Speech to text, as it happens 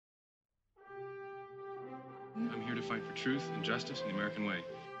to fight for truth and justice in the American way.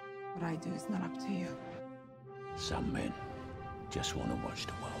 What I do is not up to you. Some men just want to watch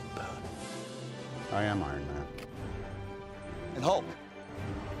the world burn. I am Iron Man. And Hulk.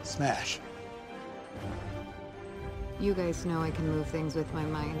 Smash. You guys know I can move things with my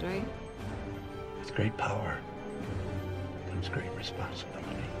mind, right? With great power comes great responsibility.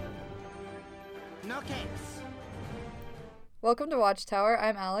 No case. Welcome to Watchtower.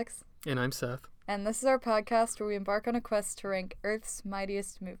 I'm Alex. And I'm Seth. And this is our podcast where we embark on a quest to rank Earth's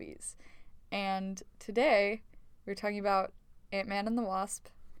mightiest movies. And today, we're talking about Ant-Man and the Wasp,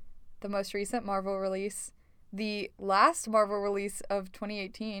 the most recent Marvel release, the last Marvel release of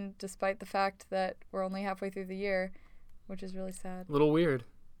 2018, despite the fact that we're only halfway through the year, which is really sad. A little weird,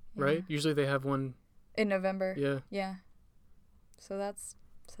 right? Usually they have one in November. Yeah. Yeah. So that's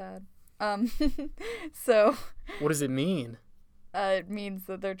sad. So what does it mean? It means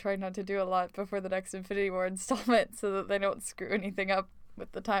that they're trying not to do a lot before the next Infinity War installment so that they don't screw anything up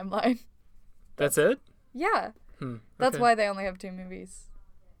with the timeline. That's it? Yeah. That's why they only have 2 movies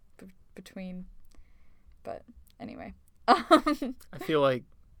between. But anyway. I feel like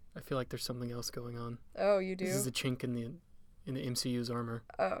there's something else going on. Oh, you do? This is a chink in the MCU's armor.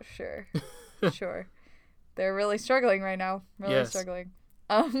 Oh, sure. Sure. They're really struggling right now. Really struggling.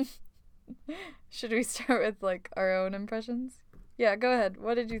 Should we start with like our own impressions? Yeah, go ahead.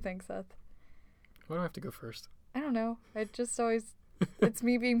 What did you think, Seth? Why do I have to go first? I don't know. I just always it's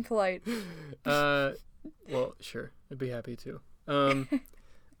me being polite. Well, sure. I'd be happy to.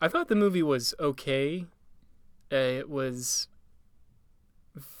 I thought the movie was okay. It was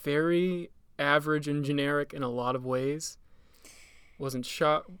very average and generic in a lot of ways. Wasn't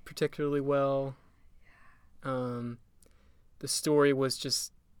shot particularly well. The story was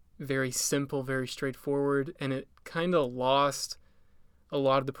just very simple, very straightforward, and it kind of lost a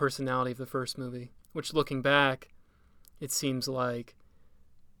lot of the personality of the first movie, which looking back, it seems like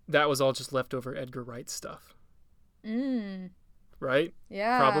that was all just leftover Edgar Wright stuff. Right?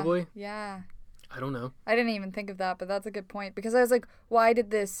 Yeah. Probably? Yeah. I don't know. I didn't even think of that, but that's a good point. Because I was like, why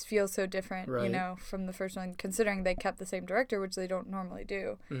did this feel so different, right, you know, from the first one, considering they kept the same director, which they don't normally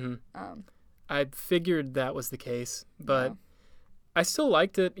do. Mm-hmm. I figured that was the case, but I still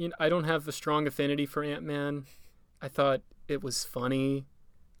liked it. You know, I don't have a strong affinity for Ant-Man. I thought it was funny.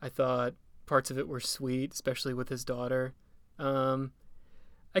 I thought parts of it were sweet, especially with his daughter.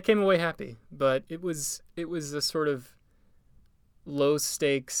 I came away happy, but it was a sort of low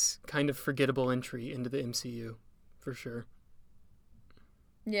stakes, kind of forgettable entry into the MCU, for sure.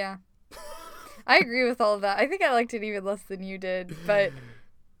 Yeah. I agree with all of that. I think I liked it even less than you did, but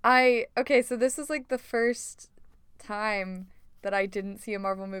so this is like the first time that I didn't see a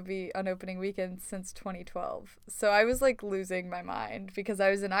Marvel movie on opening weekend since 2012. So I was like losing my mind because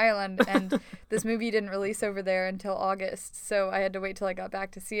I was in Ireland and this movie didn't release over there until August. So I had to wait till I got back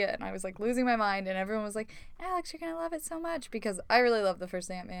to see it, and I was like losing my mind, and everyone was like, Alex, you're going to love it so much, because I really love the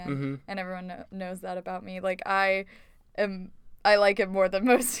first Ant-Man, and everyone knows that about me. Like I like it more than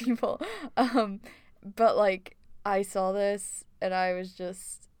most people. But like I saw this and I was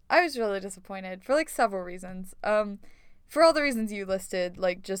really disappointed for like several reasons. For all the reasons you listed,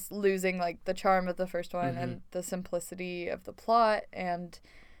 like just losing like the charm of the first one and the simplicity of the plot and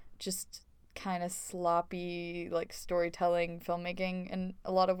just kind of sloppy like storytelling, filmmaking in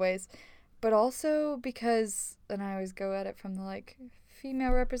a lot of ways. But also because, and I always go at it from the like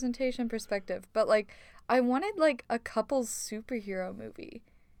female representation perspective, but like I wanted like a couples superhero movie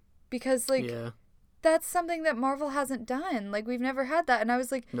because like that's something that Marvel hasn't done. Like we've never had that, and I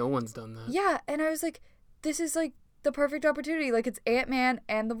was like, no one's done that. Yeah, and I was like, this is like the perfect opportunity. Like it's Ant-Man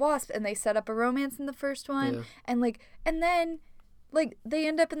and the Wasp, and they set up a romance in the first one, and then like they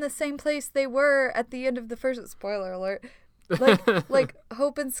end up in the same place they were at the end of the first. Spoiler alert. Like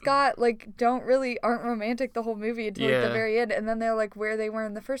Hope and Scott like aren't romantic the whole movie until like the very end, and then they're like where they were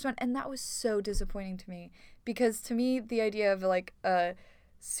in the first one, and that was so disappointing to me, because to me the idea of like a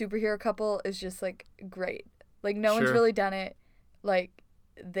superhero couple is just like great. Like no one's really done it. Like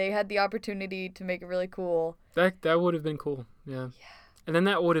they had the opportunity to make it really cool. That would have been cool. Yeah. And then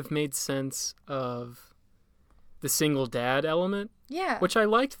that would have made sense of the single dad element. Yeah. Which I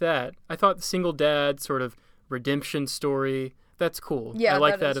liked that. I thought the single dad sort of redemption story, that's cool. Yeah, I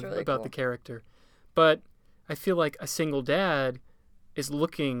like that really about cool. the character. But I feel like a single dad is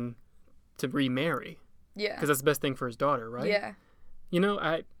looking to remarry. Yeah. Because that's the best thing for his daughter, right? Yeah. You know,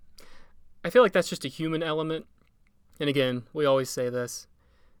 I feel like that's just a human element. And again, we always say this,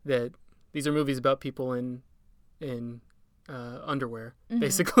 that these are movies about people in underwear,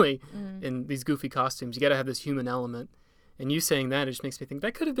 basically, in these goofy costumes. You got to have this human element. And you saying that, it just makes me think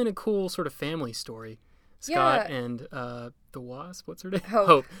that could have been a cool sort of family story. Scott Yeah. and the Wasp. What's her name?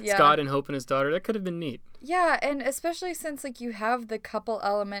 Hope, yeah. Scott and Hope and his daughter. That could have been neat. Yeah, and especially since like you have the couple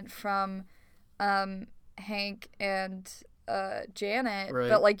element from Hank and Janet, Right.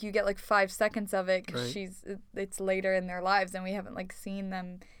 but like you get like 5 seconds of it because Right. it's later in their lives and we haven't like seen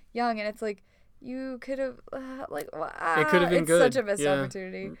them young, and it's like you could have It could have been it's good. such a missed Yeah,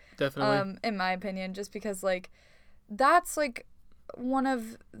 opportunity. Definitely. In my opinion, just because like that's like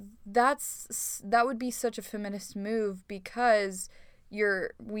that would be such a feminist move because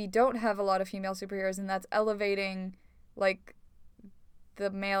we don't have a lot of female superheroes, and that's elevating like the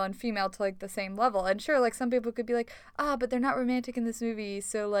male and female to like the same level. And sure, like some people could be like, but they're not romantic in this movie,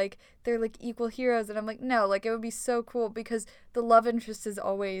 so like they're like equal heroes. And I'm like, no, like it would be so cool because the love interest is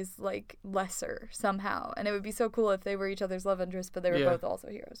always like lesser somehow, and it would be so cool if they were each other's love interest, but they were both also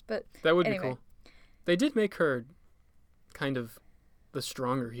heroes. But that would anyway. be cool. They did make her kind of the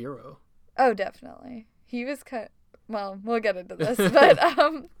stronger hero. Oh, definitely. He was well, we'll get into this, but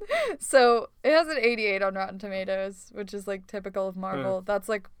so it has an 88 on Rotten Tomatoes, which is like typical of Marvel. That's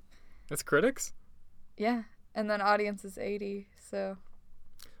critics? Yeah, and then audience is 80. So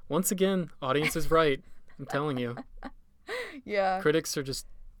once again, audience is right. I'm telling you. yeah, Critics are just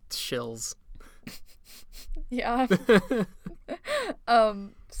shills. yeah.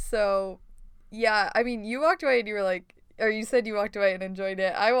 So yeah, I mean, you walked away and you were like, or you said you walked away and enjoyed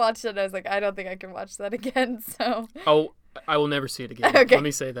it. I watched it and I was like, I don't think I can watch that again. So I will never see it again. Okay. Let me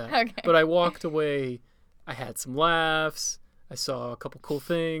say that. Okay. But I walked away. I had some laughs. I saw a couple cool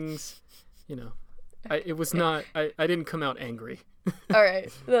things. You know, it was not. I didn't come out angry. all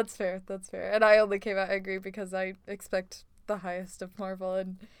right, that's fair. That's fair. And I only came out angry because I expect the highest of Marvel,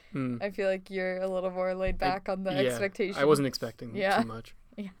 and I feel like you're a little more laid back on the expectation. I wasn't expecting too much.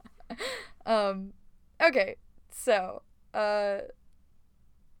 Yeah. Okay. So, let's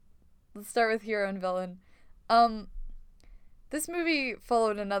start with hero and villain. This movie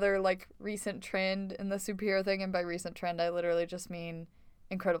followed another like recent trend in the superhero thing, and by recent trend I literally just mean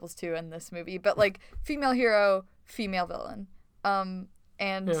Incredibles 2 and this movie, but like female hero, female villain. I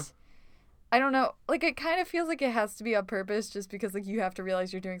don't know, like it kind of feels like it has to be on purpose just because like you have to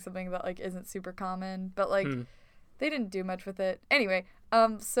realize you're doing something that like isn't super common, but like they didn't do much with it. Anyway,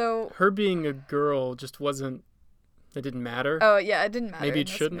 so her being a girl just wasn't. It didn't matter. Oh yeah, it didn't matter. Maybe it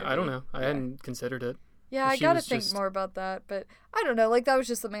shouldn't. Movie. I don't know. I hadn't considered it. Yeah, I gotta think more about that, but I don't know. Like that was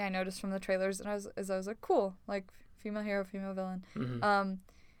just something I noticed from the trailers, and I was like, cool, like female hero, female villain. Mm-hmm.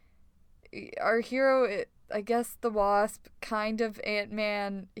 Our hero, I guess, the Wasp, kind of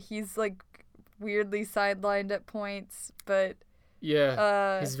Ant-Man. He's like weirdly sidelined at points, but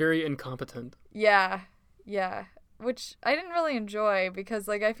he's very incompetent. Yeah, which I didn't really enjoy because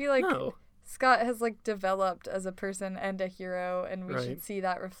like I feel like. No. Scott has like developed as a person and a hero, and we Right. should see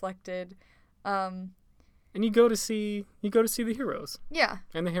that reflected. And you go to see the heroes. Yeah.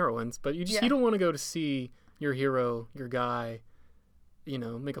 And the heroines, but you don't want to go to see your hero, your guy,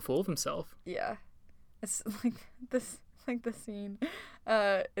 make a fool of himself. Yeah. It's like the scene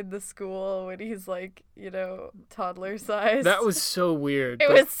in the school when he's like, toddler size. That was so weird. It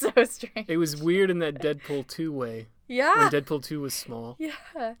was so strange. It was weird in that Deadpool 2 way. Yeah. When Deadpool 2 was small. Yeah.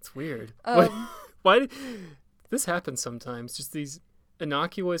 It's weird. Why did this happens sometimes? Just these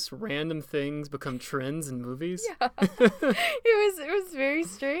innocuous random things become trends in movies. Yeah. It was very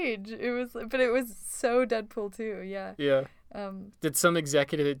strange. But it was so Deadpool 2, yeah. Yeah. Did some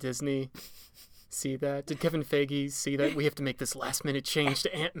executive at Disney see that? Did Kevin Feige see that we have to make this last minute change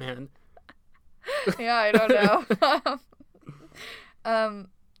to Ant-Man? Yeah, I don't know.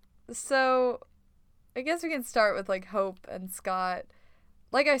 So I guess we can start with like Hope and Scott.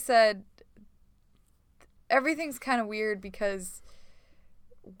 Like I said, everything's kind of weird because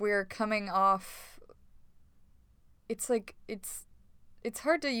we're coming off. It's like it's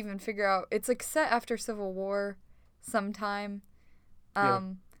hard to even figure out. It's like set after Civil War sometime.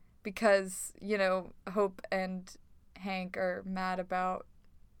 Because, Hope and Hank are mad about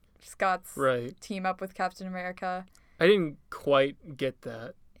Scott's team up with Captain America. I didn't quite get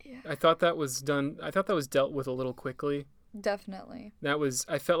that. Yeah. I thought that was dealt with a little quickly. Definitely.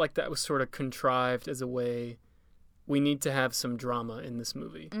 I felt like that was sort of contrived as a way we need to have some drama in this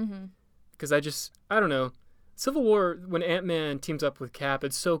movie. Mm-hmm. Because I don't know. Civil War, when Ant-Man teams up with Cap,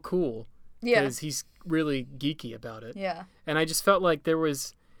 it's so cool. Yeah. Because he's really geeky about it. Yeah. And I just felt like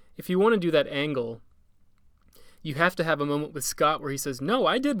if you want to do that angle, you have to have a moment with Scott where he says, no,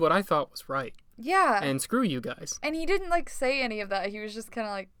 I did what I thought was right. Yeah. And screw you guys. And he didn't say any of that. He was just kind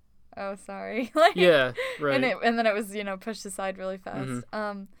of like, oh, sorry. Yeah, right. And then it was, pushed aside really fast.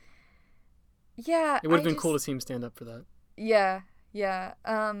 Mm-hmm. Yeah. It would have been cool to see him stand up for that. Yeah. Yeah.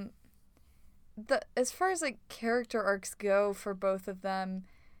 as far as like character arcs go for both of them,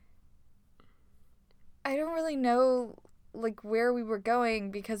 I don't really know like where we were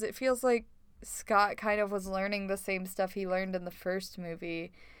going, because it feels like Scott kind of was learning the same stuff he learned in the first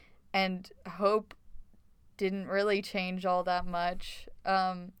movie, and Hope didn't really change all that much.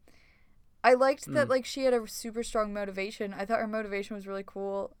 I liked that like she had a super strong motivation. I thought her motivation was really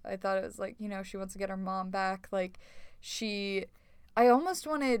cool. I thought it was like, you know, she wants to get her mom back. Like I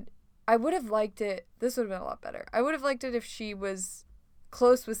would have liked it. This would have been a lot better. I would have liked it if she was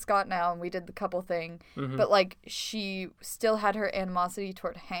close with Scott now and we did the couple thing, but like she still had her animosity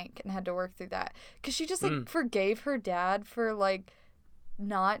toward Hank and had to work through that, because she just like forgave her dad for like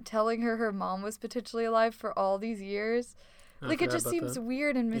not telling her mom was potentially alive for all these years. Like, it just seems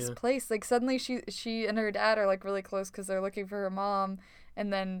weird and misplaced. Like, suddenly she and her dad are like really close because they're looking for her mom,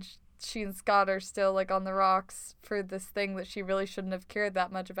 and then she and Scott are still like on the rocks for this thing that she really shouldn't have cared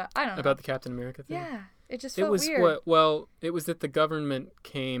that much about. I don't know. About the Captain America thing? Yeah. It just felt weird. It was that the government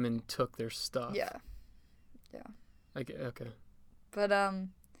came and took their stuff. Yeah. Okay. But,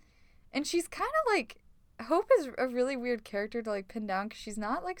 and she's kind of like, Hope is a really weird character to like pin down, because she's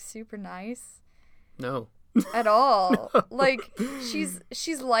not like super nice. No. At all. No. Like,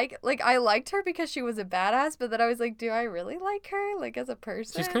 she's like I liked her because she was a badass, but then I was like, do I really like her, like, as a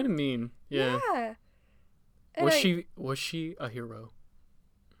person? She's kind of mean. Yeah. Was she a hero?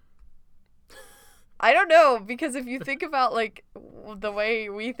 I don't know, because if you think about like the way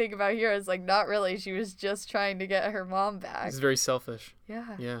we think about heroes, like, not really. She was just trying to get her mom back. It's very selfish.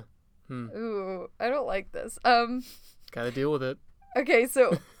 Yeah. Yeah. Ooh, I don't like this. Gotta deal with it. Okay,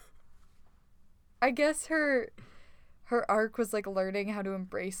 so I guess her arc was like learning how to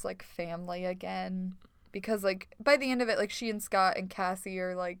embrace like family again, because like by the end of it, like she and Scott and Cassie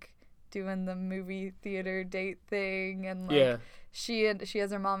are like doing the movie theater date thing, and like she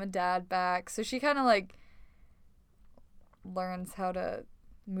has her mom and dad back, so she kind of like learns how to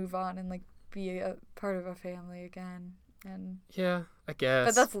move on and like be a part of a family again. And yeah, I guess,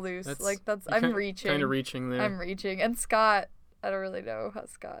 but that's loose. I'm reaching. Kind of reaching there. I'm reaching. And Scott, I don't really know how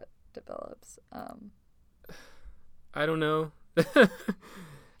Scott develops. I don't know.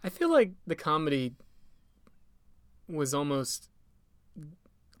 I feel like the comedy was almost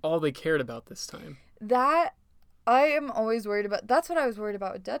all they cared about this time. That I am always worried about. That's what I was worried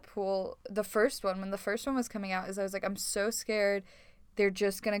about with Deadpool, the first one. When the first one was coming out, is I was like, I'm so scared they're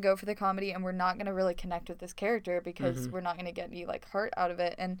just going to go for the comedy and we're not going to really connect with this character, because we're not going to get any like heart out of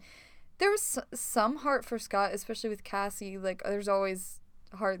it. And there was some heart for Scott, especially with Cassie. Like, there's always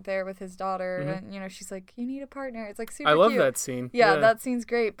heart there with his daughter, and you know, she's like, you need a partner. It's like super I love cute. that scene. Yeah, that scene's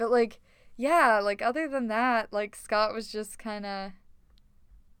great. But like, yeah, like other than that, like Scott was just kind of,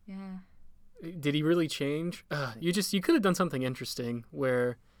 Did he really change? You could have done something interesting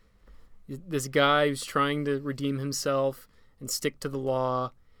where this guy who's trying to redeem himself and stick to the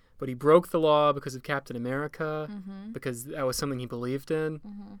law, but he broke the law because of Captain America, because that was something he believed in.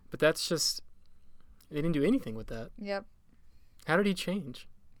 But that's just, they didn't do anything with that. Yep. How did he change?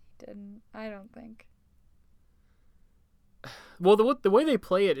 He didn't. I don't think. Well, the way they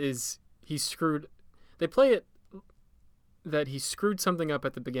play it is they play it that he screwed something up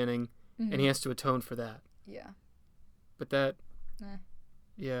at the beginning, and he has to atone for that. Yeah. But that,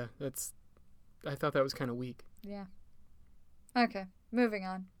 I thought that was kind of weak. Yeah. Okay, moving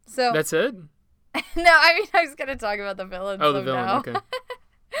on. So that's it? No, I mean, I was going to talk about the villains. Oh, the villain, now. okay.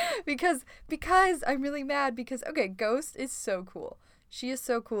 because I'm really mad because, okay, Ghost is so cool. She is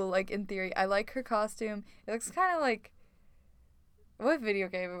so cool, like, in theory. I like her costume. It looks kind of like, what video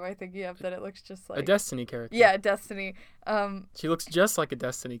game am I thinking of that it looks just like? A Destiny character. Yeah, Destiny. She looks just like a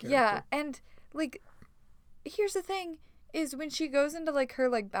Destiny character. Yeah, and, like, here's the thing, is when she goes into, like, her,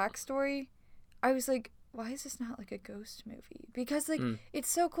 like, backstory, I was like, why is this not like a Ghost movie? Because like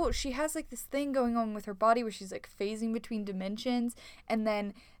it's so cool. She has like this thing going on with her body where she's like phasing between dimensions, and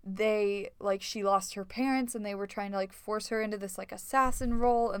then she lost her parents and they were trying to like force her into this like assassin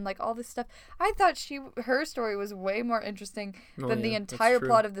role and like all this stuff. I thought her story was way more interesting than the entire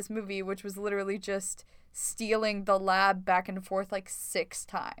plot of this movie, which was literally just stealing the lab back and forth like 6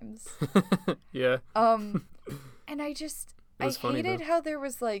 times. Yeah. And I hated how there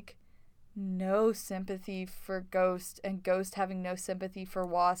was like no sympathy for Ghost and Ghost having no sympathy for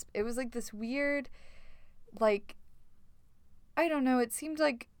Wasp. It was like this weird, like, I don't know, it seemed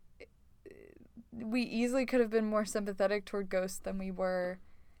like we easily could have been more sympathetic toward Ghost than we were.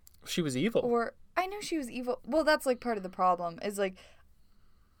 She was evil. Or, I know she was evil. Well, that's like part of the problem, is like,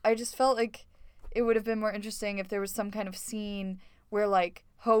 I just felt like it would have been more interesting if there was some kind of scene where like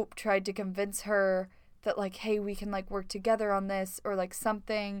Hope tried to convince her that, like, hey, we can, like, work together on this or, like,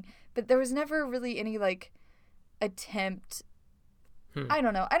 something. But there was never really any, like, attempt. I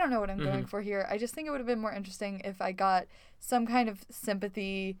don't know what I'm going for here. I just think it would have been more interesting if I got some kind of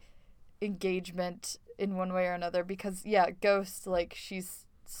sympathy engagement in one way or another, because Ghost, like, she's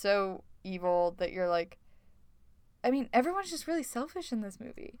so evil that you're like, I mean, everyone's just really selfish in this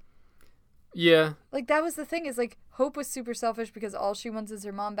movie. Yeah. Like, that was the thing, is, like, Hope was super selfish because all she wants is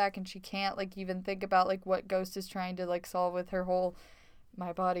her mom back, and she can't, like, even think about, like, what Ghost is trying to, like, solve with her whole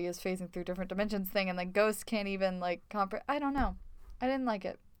my body is phasing through different dimensions thing, and, like, Ghost can't even, like, I don't know. I didn't like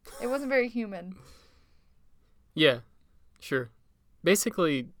it. It wasn't very human. Yeah, sure.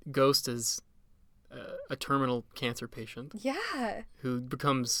 Basically, Ghost is a terminal cancer patient. Yeah. Who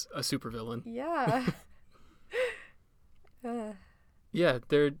becomes a supervillain. Yeah. Yeah,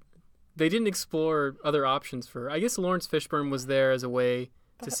 they didn't explore other options for her. I guess Lawrence Fishburne was there as a way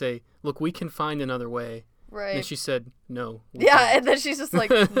to say, look, we can find another way. Right. And she said, no. Yeah, and then she's just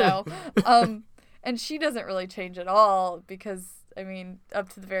like, no. And she doesn't really change at all because, I mean, up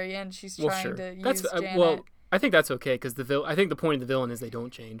to the very end, she's trying to use Janet. Well, I think that's okay because I think the point of the villain is they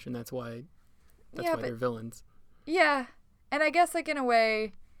don't change, and that's why they're villains. Yeah, and I guess, like, in a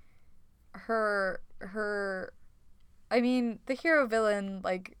way, her, I mean, the hero villain,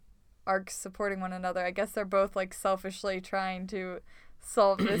 like, arcs supporting one another. I guess they're both, like, selfishly trying to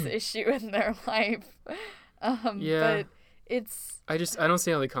solve this issue in their life. Yeah. But it's... I don't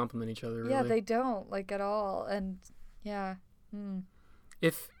see how they complement each other, really. Yeah, they don't, like, at all. And, yeah.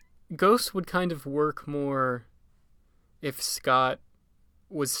 If Ghost would kind of work more if Scott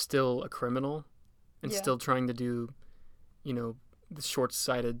was still a criminal and still trying to do, you know, the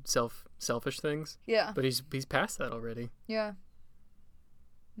short-sighted, selfish things. Yeah. But he's past that already. Yeah.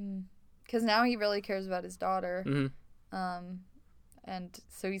 Because now he really cares about his daughter. Mm-hmm. And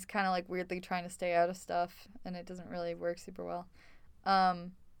so he's kind of, like, weirdly trying to stay out of stuff, and it doesn't really work super well.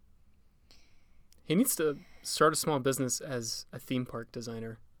 He needs to start a small business as a theme park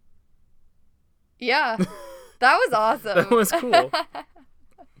designer. Yeah. That was awesome. That was cool.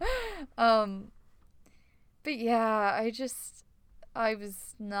 But yeah, I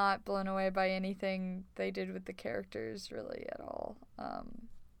was not blown away by anything they did with the characters really at all.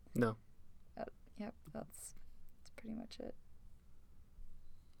 No. Yep, that's pretty much it.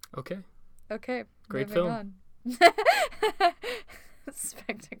 Okay. Great film. On.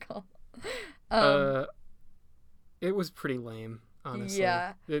 Spectacle. It was pretty lame, honestly.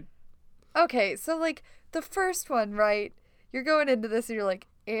 Yeah. Okay, so, like, the first one, right? You're going into this and you're like,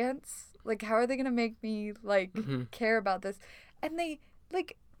 ants? Like, how are they going to make me, like, care about this? And they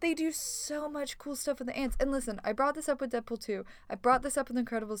do so much cool stuff with the ants. And listen, I brought this up with Deadpool 2. I brought this up with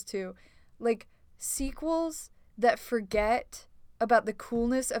Incredibles 2. Like, sequels that forget about the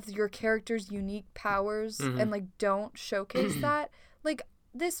coolness of your character's unique powers and, like, don't showcase that. Like,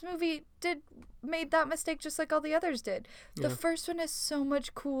 this movie made that mistake just like all the others did. The first one has so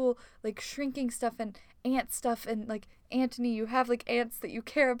much cool, like, shrinking stuff and ant stuff, and, like, Anthony, you have, like, ants that you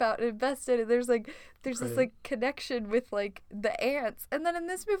care about and invest in, and there's this, like, connection with, like, the ants. And then in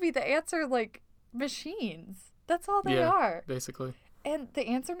this movie, the ants are, like, machines. That's all they are. Basically. And the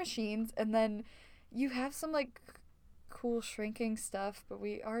ants are machines, and then you have some, like, cool shrinking stuff, but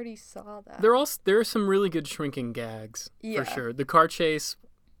we already saw that. There are some really good shrinking gags, for sure. The car chase,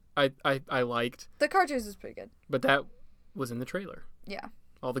 I liked. The car chase was pretty good. But that was in the trailer. Yeah.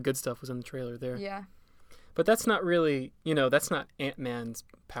 All the good stuff was in the trailer there. Yeah. But that's not really, that's not Ant-Man's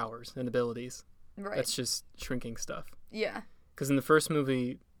powers and abilities. Right. That's just shrinking stuff. Yeah. Because in the first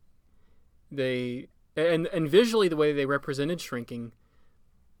movie, and visually the way they represented shrinking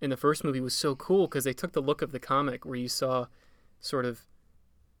in the first movie was so cool because they took the look of the comic where you saw sort of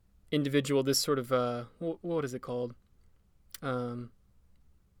individual, this sort of, what is it called? You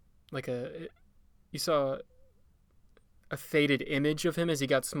saw a faded image of him as he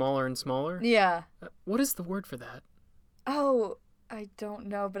got smaller and smaller. Yeah. What is the word for that? Oh, I don't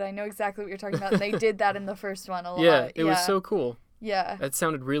know, but I know exactly what you're talking about. And they did that in the first one a lot. Yeah, it was so cool. Yeah. That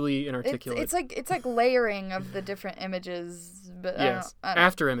sounded really inarticulate. It's like layering of the different images, but yes. I don't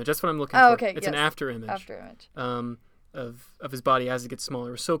after image. That's what I'm looking for. Oh, okay. It's an after image. After image. Of his body as it gets smaller.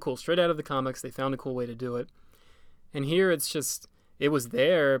 It was so cool. Straight out of the comics, they found a cool way to do it. And here it's just, it was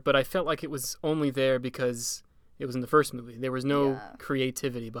there, but I felt like it was only there because it was in the first movie. There was no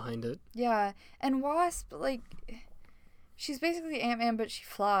creativity behind it. Yeah. And Wasp, like, she's basically Ant-Man, but she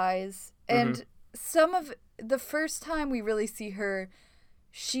flies. And some of the first time we really see her,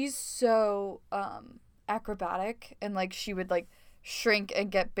 she's so acrobatic, and, like, she would, like, shrink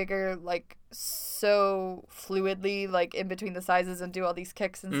and get bigger, like, so fluidly, like, in between the sizes, and do all these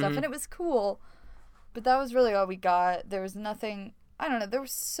kicks and stuff, and it was cool. But that was really all we got. There was nothing... I don't know. There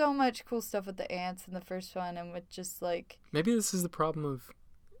was so much cool stuff with the ants in the first one, and with just, like... Maybe this is the problem of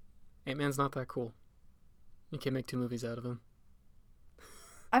Ant-Man's not that cool. You can't make 2 movies out of him.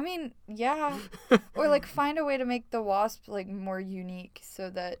 I mean, yeah. Or, like, find a way to make the Wasp, like, more unique so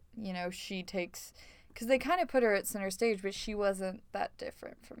that, you know, she takes... Because they kind of put her at center stage, but she wasn't that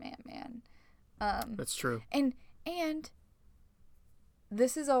different from Ant-Man. That's true. And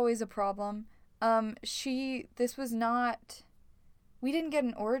this is always a problem. This was not... We didn't get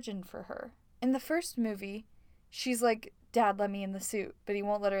an origin for her. In the first movie, she's like, Dad, let me in the suit, but he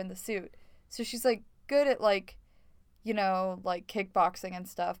won't let her in the suit. So she's, like, good at, like, you know, like, kickboxing and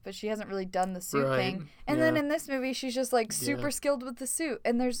stuff, but she hasn't really done the suit thing. And then in this movie, she's just, like, super skilled with the suit.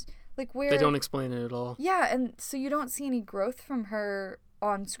 And there's, like, where... They don't explain it at all. Yeah, and so you don't see any growth from her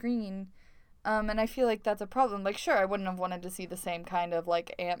on screen. And I feel like that's a problem. Like, sure, I wouldn't have wanted to see the same kind of,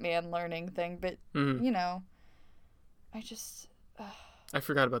 like, Ant-Man learning thing, but, you know, I just... I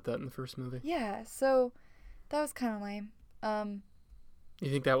forgot about that in the first movie. Yeah, so that was kind of lame. You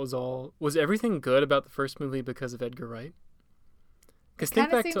think that was all... Was everything good about the first movie because of Edgar Wright? Because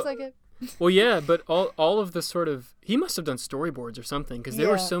think back seems to... like it. Well, yeah, but all of the sort of... He must have done storyboards or something, because there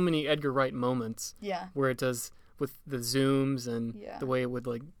were so many Edgar Wright moments where it does with the zooms and the way it would,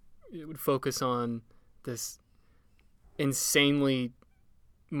 like... It would focus on this insanely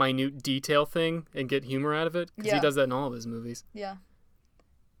minute detail thing and get humor out of it, because he does that in all of his movies. Yeah.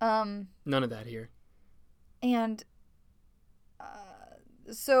 None of that here. And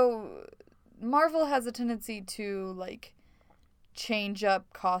so Marvel has a tendency to, like, change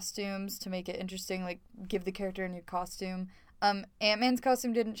up costumes to make it interesting, like give the character a new costume. Ant-Man's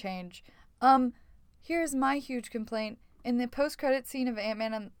costume didn't change. Here's my huge complaint. In the post-credit scene of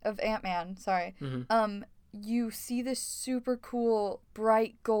Ant-Man, you see this super cool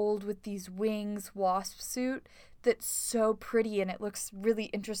bright gold with these wings Wasp suit that's so pretty, and it looks really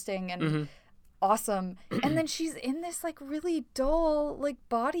interesting and awesome. And then she's in this, like, really dull, like,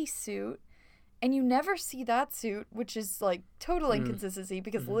 bodysuit, and you never see that suit, which is, like, total inconsistency,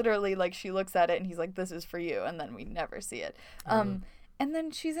 because literally, like, she looks at it and he's like, this is for you, and then we never see it. And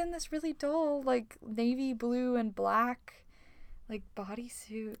then she's in this really dull, like, navy blue and black, like,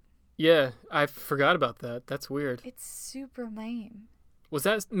 bodysuit. Yeah, I forgot about that. That's weird. It's super lame. Was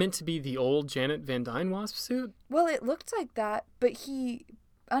that meant to be the old Janet Van Dyne Wasp suit? Well, it looked like that, but he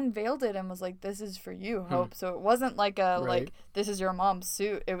unveiled it and was like, this is for you, Hope. So it wasn't like a, like, this is your mom's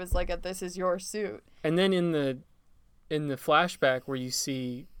suit. It was like a, this is your suit. And then in the flashback where you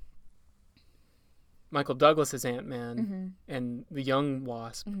see Michael Douglas as Ant-Man and the young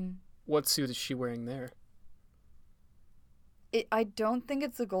Wasp, what suit is she wearing there? I don't think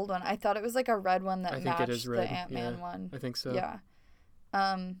it's the gold one. I thought it was like a red one that matched the Ant-Man one. I think so. Yeah.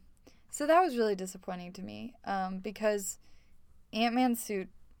 So that was really disappointing to me, because Ant-Man's suit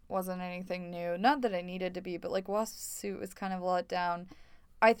wasn't anything new. Not that it needed to be, but, like, Wasp's suit was kind of a letdown.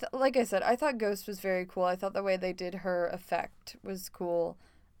 Like I said, I thought Ghost was very cool. I thought the way they did her effect was cool.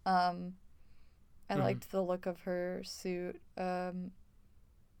 I liked the look of her suit.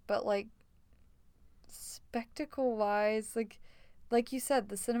 But, like, spectacle-wise, like you said,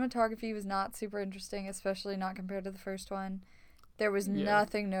 the cinematography was not super interesting, especially not compared to the first one. There was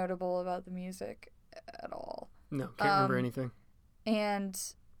nothing notable about the music at all. No, can't remember anything. And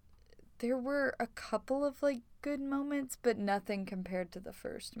there were a couple of, like, good moments, but nothing compared to the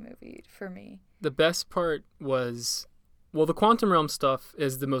first movie for me. The best part was, well, the Quantum Realm stuff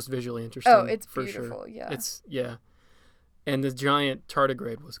is the most visually interesting. Oh, it's for beautiful, sure. Yeah. And the giant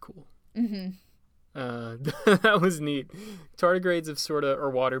tardigrade was cool. That was neat. Tardigrades or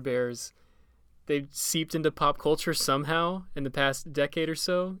water bears, they've seeped into pop culture somehow in the past decade or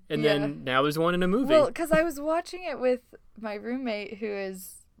so, and then now there's one in a movie. Well, because I was watching it with my roommate who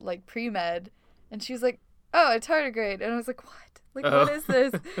is, like, pre-med, and she was like, oh, a tardigrade, and I was like, what? Like, what is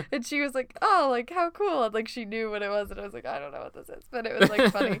this? And she was like, oh, like, how cool, and, like, she knew what it was, and I was like, I don't know what this is, but it was,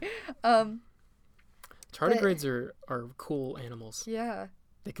 like, funny. Tardigrades are cool animals. Yeah.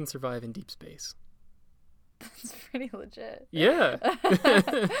 They can survive in deep space. That's pretty legit. Yeah.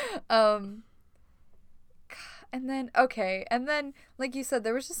 And then, like you said,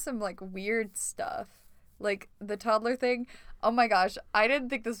 there was just some, like, weird stuff. Like, the toddler thing. Oh my gosh, I didn't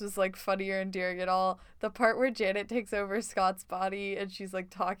think this was, like, funny or endearing at all. The part where Janet takes over Scott's body and she's, like,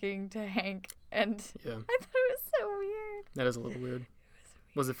 talking to Hank, and I thought it was so weird. That is a little weird.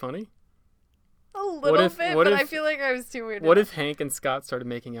 Was it funny? A little bit, but I feel like I was too weird. What if Hank and Scott started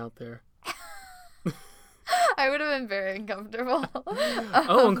making out there? I would have been very uncomfortable.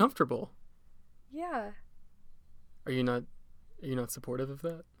 Uncomfortable? Yeah. Are you not supportive of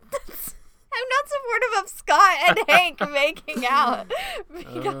that? I'm not supportive of Scott and Hank making out.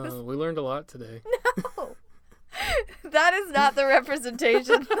 Because we learned a lot today. no, that is not the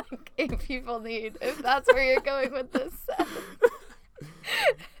representation that gay people need. If that's where you're going with this, Seth.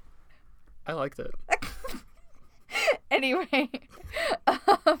 I liked it. Anyway,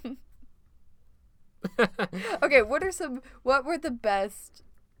 okay. What were the best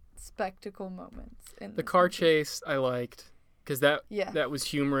spectacle moments in The this car movie? chase I liked because that Yeah. that was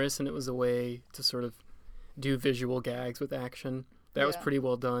humorous and it was a way to sort of do visual gags with action. That was Yeah. pretty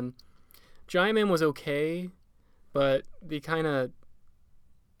well done. Giant Man was okay, but they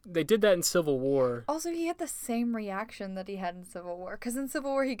did that in Civil War. Also, he had the same reaction that he had in Civil War. Because in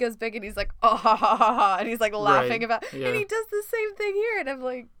Civil War, he goes big and he's like, oh, ha, ha, ha, ha. And he's like laughing Right. about Yeah. And he does the same thing here. And I'm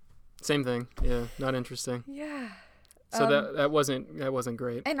like, Same thing. Yeah, not interesting. yeah. So that wasn't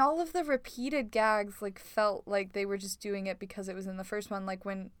great. And all of the repeated gags, like, felt like they were just doing it because it was in the first one. Like,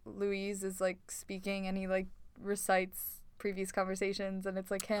 when Louise is, like, speaking and he, like, recites previous conversations and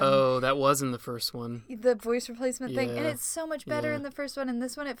it's, like, him. Oh, that was in the first one. The voice replacement thing. And Yeah. it's so much better Yeah. in the first one. And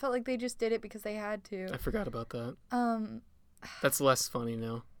this one, it felt like they just did it because they had to. I forgot about that. Um, That's less funny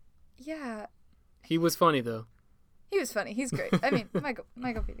now. yeah. He was funny though. He was funny. He's great. I mean,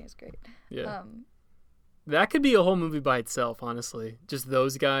 Michael Pena is great. Yeah. That could be a whole movie by itself, honestly. Just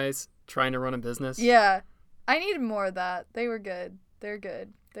those guys trying to run a business. Yeah. I needed more of that. They were good. They're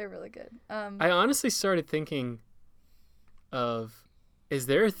good. They're really good. I honestly started thinking of, is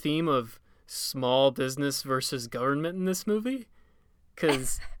there a theme of small business versus government in this movie?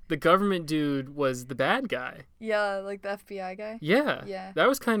 Because the government dude was the bad guy. Yeah, like the FBI guy. Yeah. Yeah. That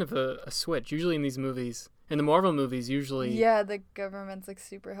was kind of a switch. Usually in these movies, in the Marvel movies, usually. Yeah, the government's like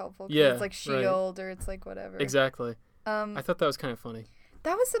super helpful. 'Cause Yeah, it's like S.H.I.E.L.D. or it's like whatever. Exactly. I thought that was kind of funny.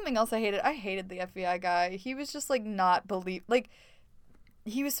 That was something else I hated. I hated the FBI guy. He was just like not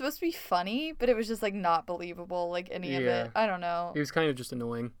he was supposed to be funny, but it was just like not believable, like any of Yeah. it. I don't know. He was kind of just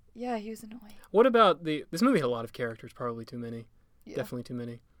annoying. Yeah, he was annoying. What about this movie had a lot of characters, probably too many. Yeah. Definitely too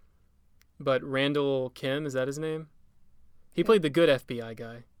many. But Randall Kim, is that his name? He played the good FBI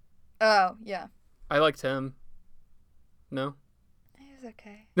guy. Oh, yeah. I liked him. No? He was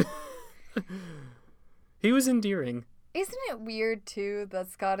okay. He was endearing. Isn't it weird too that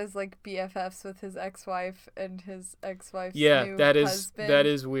Scott is like BFFs with his ex-wife and his ex-wife's new that husband?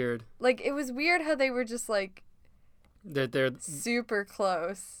 is weird. Like, it was weird how they were just like They're super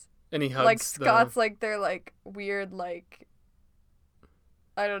close. and he hugs Like Scott's like their like weird like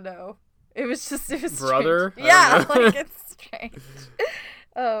I don't know. It was brother? strange. Yeah, I don't know. like it's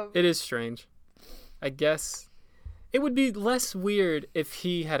strange. It is strange. I guess it would be less weird if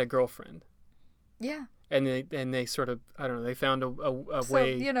he had a girlfriend. Yeah. And they sort of, I don't know, they found a So,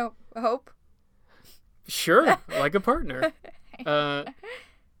 way. you know, hope. Sure, like a partner.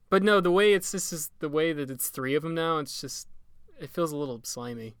 But no, the way this is the way that it's three of them now. It's just, it feels a little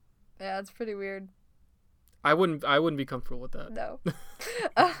slimy. Yeah, it's pretty weird. I wouldn't be comfortable with that. No.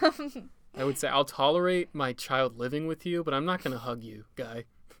 I would say I'll tolerate my child living with you, but I'm not gonna hug you, guy.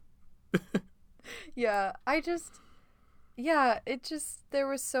 Yeah, there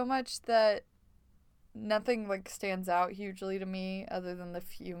was so much that nothing like stands out hugely to me other than the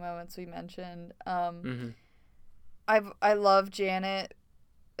few moments we mentioned. I love Janet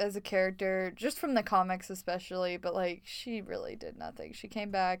as a character, just from the comics especially, but like she really did nothing. She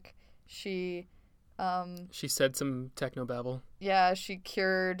came back, she said some technobabble. Yeah, she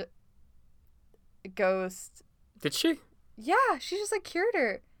cured Ghost. Did she? Yeah, she just like cured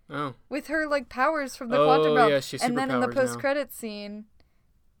her. Oh. With her like powers from the quantum realm. Yeah, she's and then in the superpowers now. post-credit scene,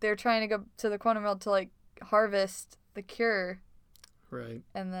 they're trying to go to the quantum realm to like harvest the cure. Right.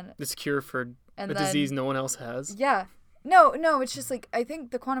 And then this cure for a then, disease no one else has. Yeah. No, it's just like I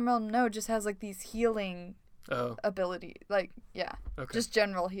think the quantum realm just has like these healing ability. Like, yeah. Okay. Just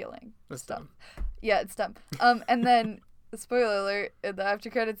general healing. That's stuff. dumb. Yeah, it's dumb. And then spoiler alert, in the after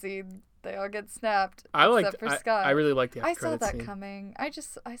credit scene, they all get snapped. Except for Scott. I really liked the after I saw that scene. coming. I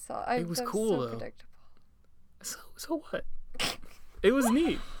saw it was cool so though. predictable. So what? It was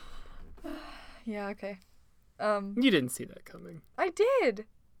neat. Yeah, okay. You didn't see that coming. I did.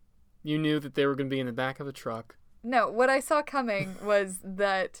 You knew that they were going to be in the back of a truck. No, what I saw coming was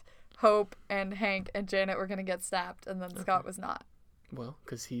that Hope and Hank and Janet were going to get snapped, and then Scott was not. Well,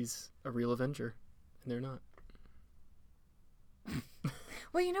 because he's a real Avenger, and they're not.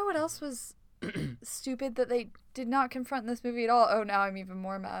 Well, you know what else was stupid that they did not confront in this movie at all? Oh, now I'm even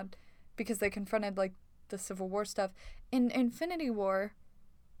more mad. Because they confronted, like, the Civil War stuff. In Infinity War,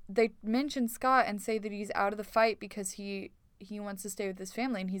 they mention Scott and say that he's out of the fight because he wants to stay with his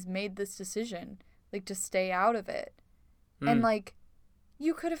family, and he's made this decision, like, to stay out of it. And, like,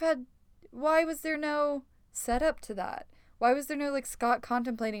 you could have had why was there no setup to that? Why was there no, like, Scott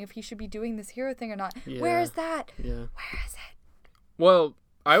contemplating if he should be doing this hero thing or not? Yeah. Where is that? Yeah. Where is it? Well,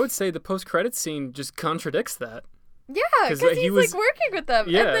 I would say the post-credits scene just contradicts that. Yeah, 'Cause because he he's, was- like, working with them.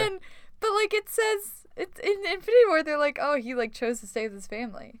 Yeah. And then, but, like, it says, it's in Infinity War, they're like, oh, he, like, chose to stay with his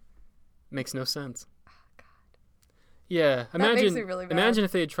family. Makes no sense. Oh, God. Yeah, makes imagine me really mad. imagine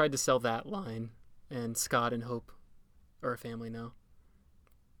if they had tried to sell that line, and Scott and Hope are a family now.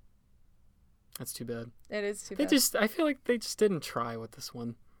 That's too bad. It is too They bad. I feel like they just didn't try with this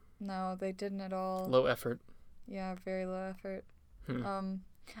one. No, they didn't at all. Low effort. Yeah, very low effort. Hmm.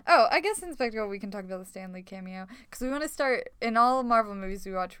 Oh, I guess in Spectacle we can talk about the Stan Lee cameo. Because we want to start, in all Marvel movies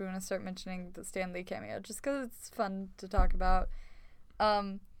we watch, we want to start mentioning the Stan Lee cameo. Just because it's fun to talk about.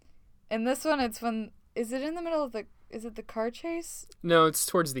 In this one, it's when, is it in the middle of is it the car chase? No, it's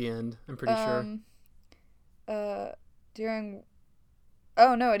towards the end, I'm pretty sure.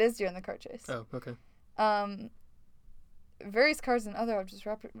 Oh, no, it is during the car chase. Oh, okay. Various cars and other objects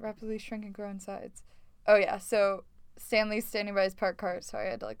rapidly shrink and grow in size. Oh, yeah, so Stanley's standing by his parked car. Sorry,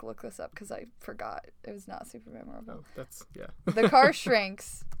 I had to, like, look this up because I forgot. It was not super memorable. Oh, that's, yeah. The car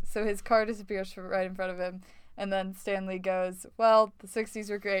shrinks, so his car disappears from right in front of him. And then Stanley goes, well, the 60s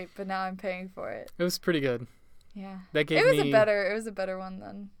were great, but now I'm paying for it. It was pretty good. Yeah. That gave it was me, a better one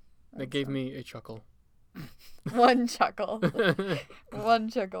than That gave me a chuckle. one chuckle. One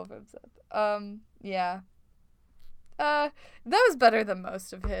chuckle from Seth. Yeah. That was better than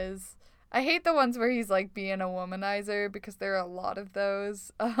most of his. I hate the ones where he's like being a womanizer because there are a lot of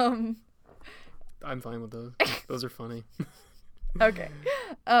those. I'm fine with those. Those are funny. Okay.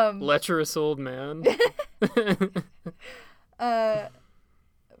 Lecherous old man.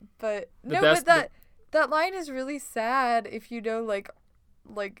 But that line is really sad if you know like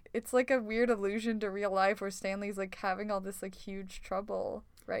it's like a weird allusion to real life where Stanley's like having all this like huge trouble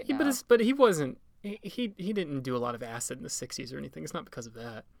right now. But he wasn't. He didn't do a lot of acid in the 60s or anything. It's not because of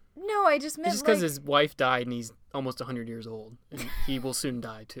that. No, I just meant It's just because his wife died and he's almost 100 years old and he will soon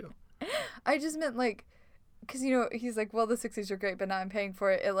die too. I just meant like, because you know he's like, well, the 60s are great, but now I'm paying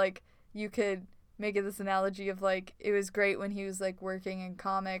for it. It like you could make it this analogy of like it was great when he was like working in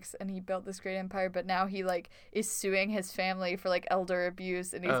comics and he built this great empire, but now he like is suing his family for like elder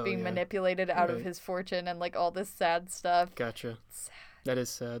abuse and he's being manipulated out of his fortune and like all this sad stuff. Gotcha. Sad. That is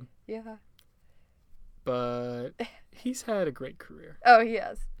sad. Yeah. But he's had a great career. Oh, he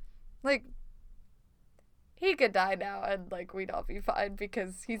has. Like, he could die now and like we'd all be fine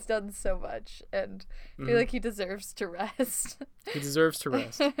because he's done so much and I feel like he deserves to rest. He deserves to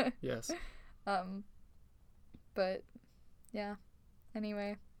rest. Yes. But yeah.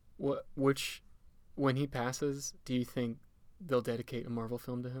 Anyway. When he passes, do you think they'll dedicate a Marvel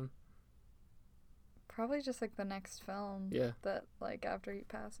film to him? Probably just like the next film. Yeah. That like after he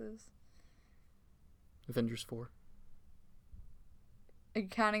passes. Avengers 4. Are you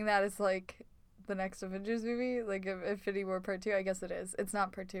counting that as like the next Avengers movie? Like Infinity War Part 2? I guess it is. It's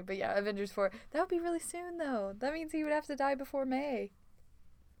not Part 2, but yeah, Avengers 4. That would be really soon though. That means he would have to die before May.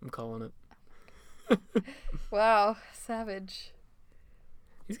 I'm calling it. Wow, savage.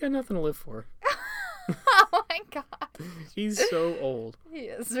 He's got nothing to live for. Oh my god. He's so old. He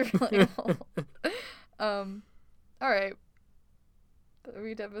is really old. Alright. Are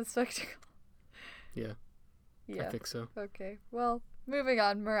we done with Spectacle? Yeah. Yeah. I think so. Okay. Well, moving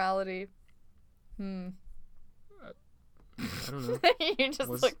on. Morality. I don't know. You just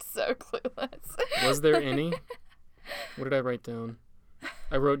looked so clueless. Was there any? What did I write down?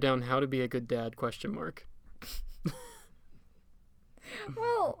 I wrote down how to be a good dad, ?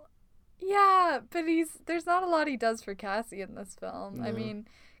 Well, yeah, but there's not a lot he does for Cassie in this film. No. I mean,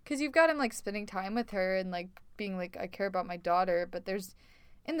 because you've got him, like, spending time with her and, like, being like, I care about my daughter, but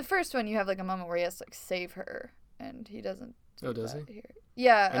in the first one, you have, like, a moment where he has to, like, save her, and he doesn't do Oh, does he? here.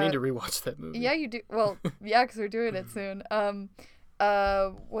 Yeah. I need to rewatch that movie. Yeah, you do. Well, yeah, because we're doing it soon.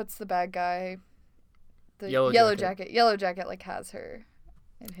 What's the bad guy? The Yellow Jacket. Yellow Jacket, like, has her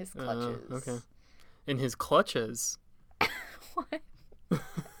in his clutches. Okay. In his clutches? What?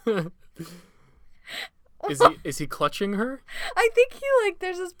 Is he clutching her? I think he, like,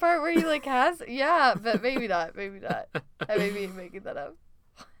 there's this part where he, like, has, yeah, but maybe not. I may be making that up.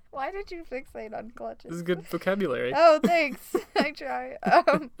 Why did you fixate on clutches? This is good vocabulary. Oh, thanks. I try.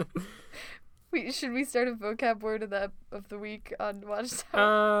 Should we start a vocab word of the week on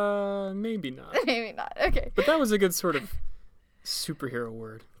Watchtower? Maybe not. Maybe not. Okay. But that was a good sort of superhero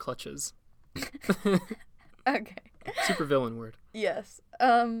word. Clutches. Okay. Supervillain word. Yes.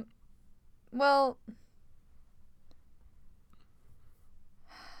 Well,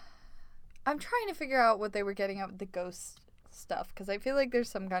 I'm trying to figure out what they were getting at with the ghost stuff, because I feel like there's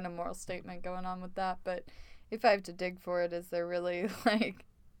some kind of moral statement going on with that, but if I have to dig for it, is there really, like...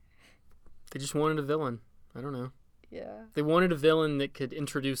 They just wanted a villain. I don't know. Yeah. They wanted a villain that could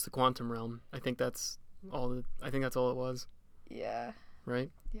introduce the quantum realm. I think that's all it was. Yeah.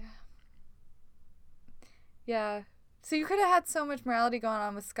 Right? Yeah. Yeah. So you could have had so much morality going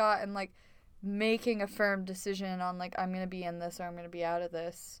on with Scott and, like, making a firm decision on, like, I'm going to be in this or I'm going to be out of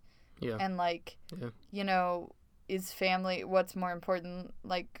this. Yeah. And, like, you know, is family, what's more important,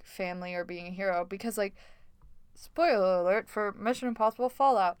 like, family or being a hero? Because, like, spoiler alert for Mission Impossible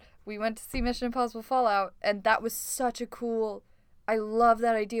Fallout. We went to see Mission Impossible Fallout, and that was such a cool... I love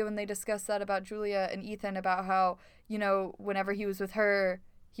that idea when they discussed that about Julia and Ethan, about how, you know, whenever he was with her,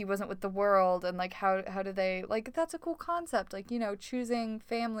 he wasn't with the world, and, like, how do they... Like, that's a cool concept. Like, you know, choosing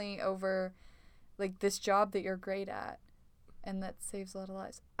family over, like, this job that you're great at. And that saves a lot of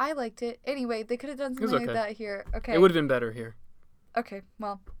lives. I liked it. Anyway, they could have done something like that here. Okay. It would have been better here. Okay,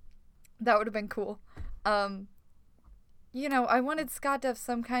 well, that would have been cool. You know, I wanted Scott to have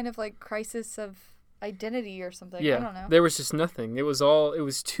some kind of, like, crisis of identity or something. Yeah, I don't know. there was just nothing. It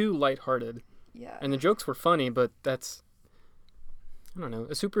was too lighthearted. Yeah. And the jokes were funny, but that's, I don't know,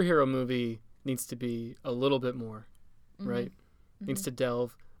 a superhero movie needs to be a little bit more, right? Mm-hmm. Needs to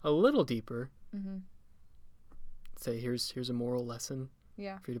delve a little deeper. Mm-hmm. Say, here's a moral lesson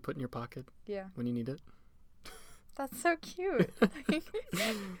for you to put in your pocket when you need it. That's so cute.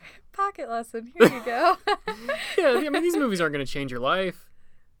 Pocket lesson. Here you go. Yeah, I mean, these movies aren't going to change your life.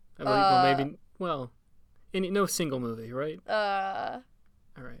 No single movie, right? All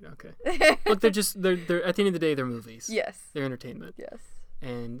right, okay. Look, they're at the end of the day, they're movies. Yes. They're entertainment. Yes.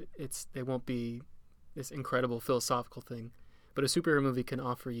 And they won't be this incredible philosophical thing, but a superhero movie can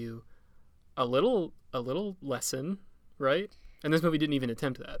offer you a little lesson, right? And this movie didn't even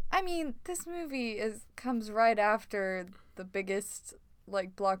attempt that. I mean, this movie comes right after the biggest,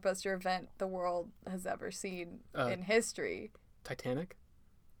 like, blockbuster event the world has ever seen in history. Titanic?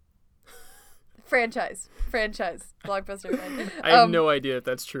 Franchise blockbuster event. I have no idea if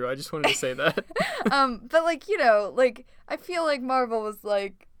that's true. I just wanted to say that. But, like, you know, like, I feel like Marvel was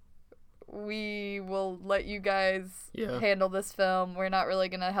like, we will let you guys handle this film. We're not really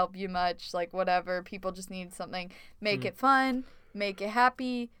going to help you much. Like, whatever. People just need something. Make it fun. Make it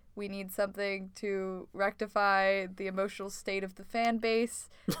happy. We need something to rectify the emotional state of the fan base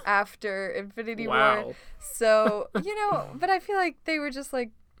after Infinity War. So, you know, but I feel like they were just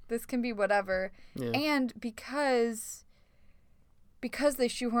like, this can be whatever. Yeah. And because they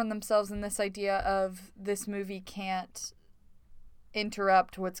shoehorn themselves in this idea of this movie can't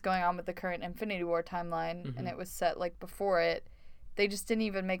interrupt what's going on with the current Infinity War timeline, and it was set, like, before it, they just didn't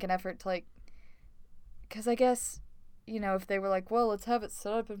even make an effort to, like, because I guess, you know, if they were like, well, let's have it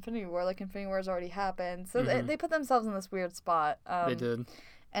set up Infinity War, like, Infinity War has already happened, so they put themselves in this weird spot. They did.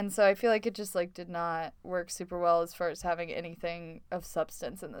 And so I feel like it just, like, did not work super well as far as having anything of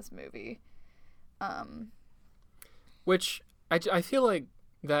substance in this movie. Which, I feel like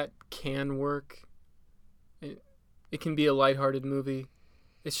that can work. It can be a lighthearted movie.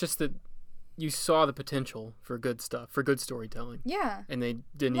 It's just that you saw the potential for good stuff, for good storytelling. Yeah. And they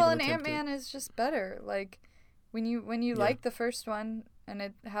didn't even attempt it. Well, and Ant-Man is just better. Like, when you like the first one and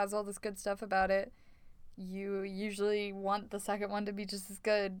it has all this good stuff about it, you usually want the second one to be just as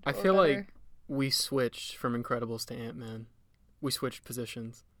good. I feel like we switched from Incredibles to Ant-Man. We switched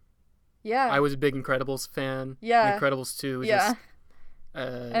positions. Yeah. I was a big Incredibles fan. Yeah. Incredibles 2 was just...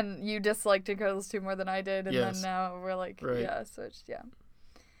 and you disliked Incredibles 2 more than I did, and then now we're like, switched,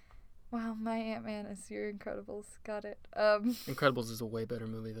 Wow, my Ant-Man is your Incredibles. Got it. Incredibles is a way better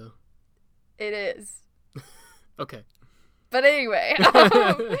movie, though. It is. Okay. But anyway,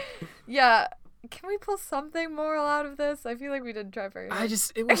 yeah. Can we pull something moral out of this? I feel like we didn't try very hard.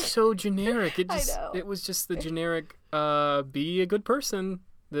 It was so generic. I know. It was just the generic, be a good person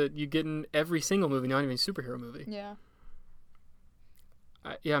that you get in every single movie, not even a superhero movie. Yeah.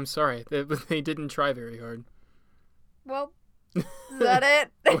 I'm sorry. They didn't try very hard. Well, is that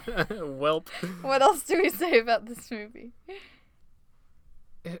it? Welp. What else do we say about this movie?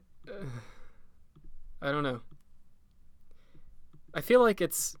 I don't know. I feel like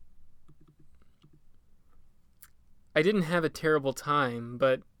I didn't have a terrible time,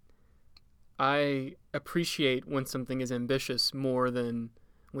 but I appreciate when something is ambitious more than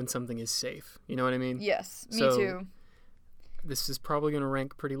when something is safe. You know what I mean? Yes, me too. This is probably going to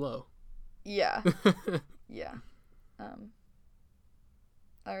rank pretty low. Yeah. Yeah. All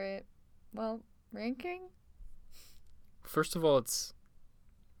right. Well, ranking? First of all, it's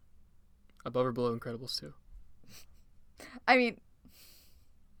above or below Incredibles 2. I mean,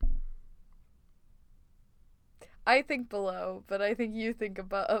 I think below, but I think you think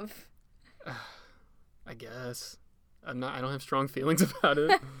above. I guess. I don't have strong feelings about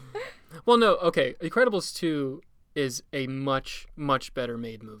it. Well, no, okay. Incredibles 2 is a much, much better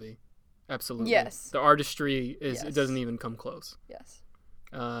made movie. Absolutely. Yes. The artistry Yes. it doesn't even come close. Yes.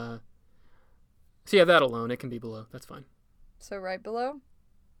 So yeah, that alone, it can be below. That's fine. So right below?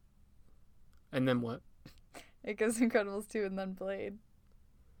 And then what? It goes Incredibles 2 and then Blade.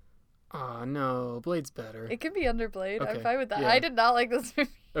 Oh, no. Blade's better. It could be under Blade. Okay, I'm fine with that. yeah. I did not like this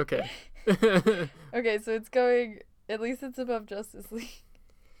movie. Okay. Okay, so it's going... At least it's above Justice League.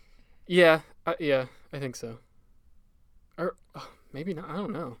 Yeah, I think so. Or maybe not. I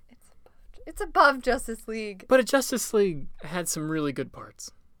don't know. It's above Justice League. But Justice League had some really good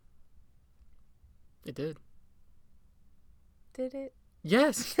parts. It did. Did it?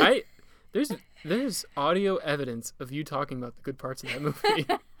 Yes, there's audio evidence of you talking about the good parts of that movie.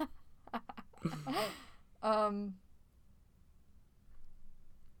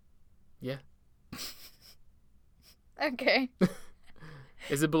 Yeah. Okay.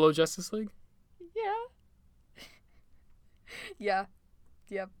 Is it below Justice League? Yeah. Yeah.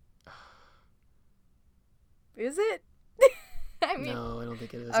 Yep. Is it? I mean, No, I don't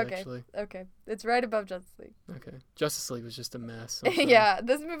think it is, okay. actually. Okay. It's right above Justice League. Okay. Justice League was just a mess. I'm sorry. Yeah,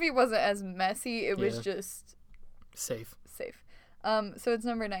 this movie wasn't as messy. It was Yeah. just Safe. safe. So it's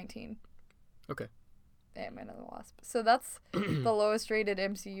number 19. Okay. Ant-Man and the Wasp. So that's the lowest rated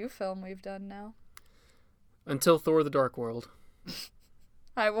MCU film we've done now. Until Thor: The Dark World.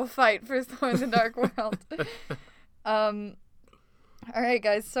 I will fight for Thor in the Dark World. All right,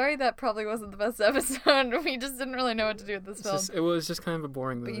 guys. Sorry that probably wasn't the best episode. We just didn't really know what to do with this film. It was just kind of a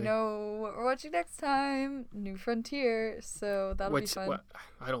boring movie. But you know what we're watching next time? New Frontier. So that'll be fun.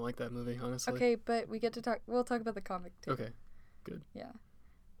 I don't like that movie, honestly. Okay, but we get to talk. We'll talk about the comic too. Okay. Good. Yeah.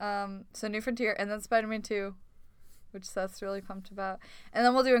 So New Frontier, and then Spider-Man 2, which Seth's really pumped about. And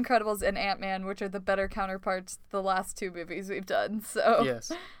then we'll do Incredibles and Ant-Man, which are the better counterparts to the last two movies we've done. So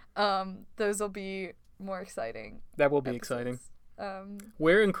yes. Those will be more exciting. That will be episodes. exciting.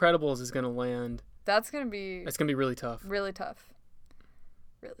 Where Incredibles is going to land, It's going to be really tough. Really tough.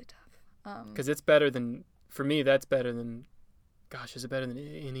 Really tough. Because it's better than, for me, that's better than, gosh, is it better than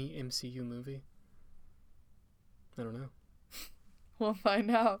any MCU movie? I don't know. We'll find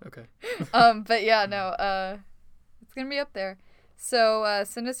out. Okay. But yeah, no, it's going to be up there. So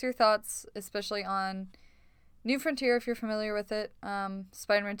send us your thoughts, especially on New Frontier, if you're familiar with it,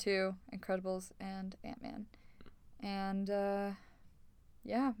 Spider-Man 2, Incredibles, and Ant-Man. And,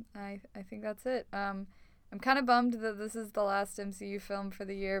 yeah, I think that's it. I'm kind of bummed that this is the last MCU film for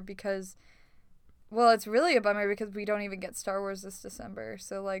the year because, well, it's really a bummer because we don't even get Star Wars this December.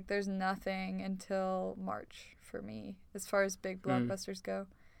 So, like, there's nothing until March for me as far as big blockbusters go.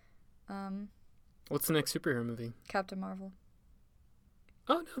 What's the next superhero movie? Captain Marvel.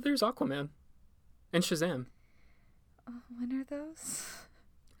 Oh, no, there's Aquaman. And Shazam. Oh, when are those?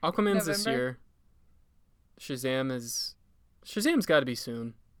 Aquaman's this November? year. Shazam's got to be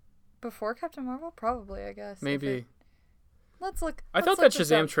soon. Before Captain Marvel? Probably, I guess. Maybe. Let's look. I thought that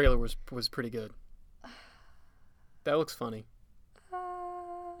Shazam trailer was pretty good. That looks funny.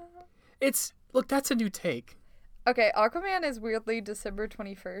 Look, that's a new take. Okay, Aquaman is weirdly December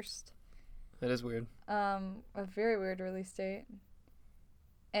 21st. That is weird. A very weird release date.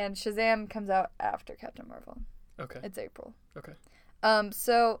 And Shazam comes out after Captain Marvel. Okay. It's April. Okay.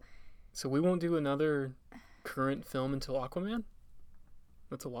 So we won't do another current film until Aquaman?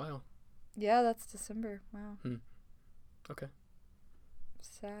 That's a while. yeah, that's December. Wow. Okay.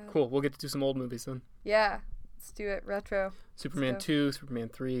 Sad. Cool. We'll get to do some old movies then. Yeah. Let's do it retro. Superman 2, Superman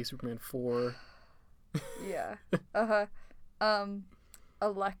 3, Superman 4. Yeah.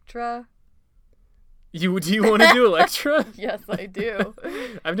 Elektra. Do you want to do Elektra? Yes, I do.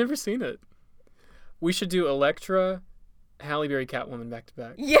 I've never seen it. We should do Elektra, Halle Berry, Catwoman back to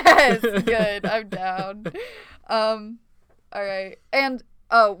back. Yes, good. I'm down. All right. And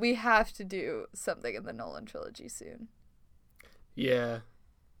we have to do something in the Nolan trilogy soon. Yeah.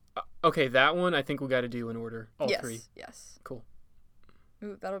 Okay, that one I think we got to do in order. All three. Yes. Cool.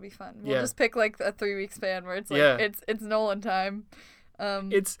 Ooh, that'll be fun. We'll just pick like a 3-week span where it's like it's Nolan time. Wow,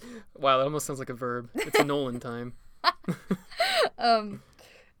 that almost sounds like a verb. It's a Nolan time.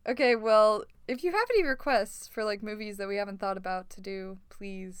 Okay, well, if you have any requests for like movies that we haven't thought about to do,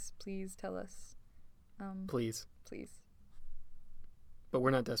 please tell us. Please. But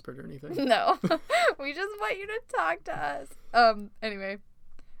we're not desperate or anything. No. We just want you to talk to us. Anyway,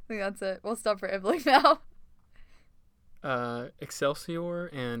 I think that's it. We'll stop rambling now. Excelsior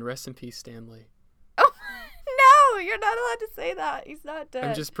and Rest in Peace Stanley. Oh, no, you're not allowed to say that. He's not dead.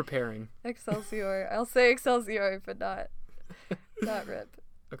 I'm just preparing. Excelsior. I'll say Excelsior, but not Rip.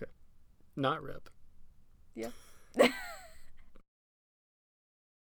 Okay. Not Rip. Yeah.